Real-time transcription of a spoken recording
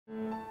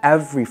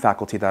Every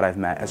faculty that I've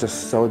met is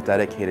just so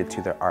dedicated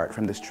to their art,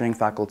 from the string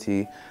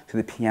faculty, to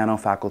the piano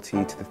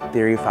faculty, to the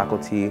theory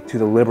faculty, to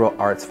the liberal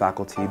arts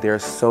faculty. They're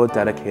so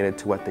dedicated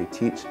to what they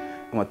teach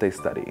and what they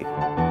study.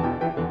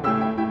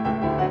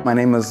 My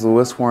name is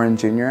Lewis Warren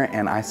Jr.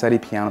 and I study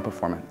piano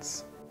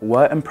performance.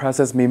 What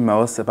impresses me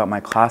most about my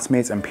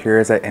classmates and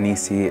peers at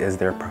NEC is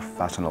their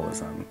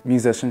professionalism.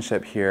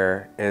 Musicianship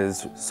here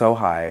is so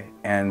high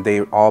and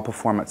they all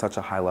perform at such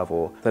a high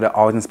level that it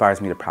always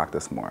inspires me to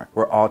practice more.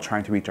 We're all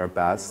trying to reach our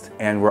best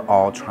and we're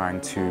all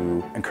trying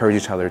to encourage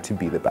each other to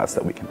be the best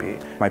that we can be.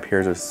 My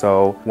peers are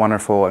so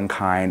wonderful and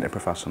kind and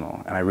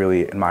professional and I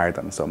really admire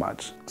them so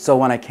much. So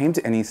when I came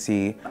to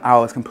NEC, I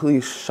was completely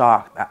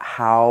shocked at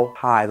how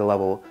high the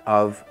level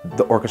of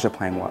the orchestra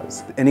playing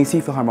was. The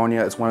NEC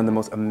Philharmonia is one of the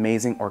most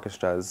amazing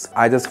orchestras.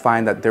 I just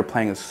find that their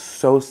playing is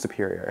so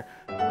superior.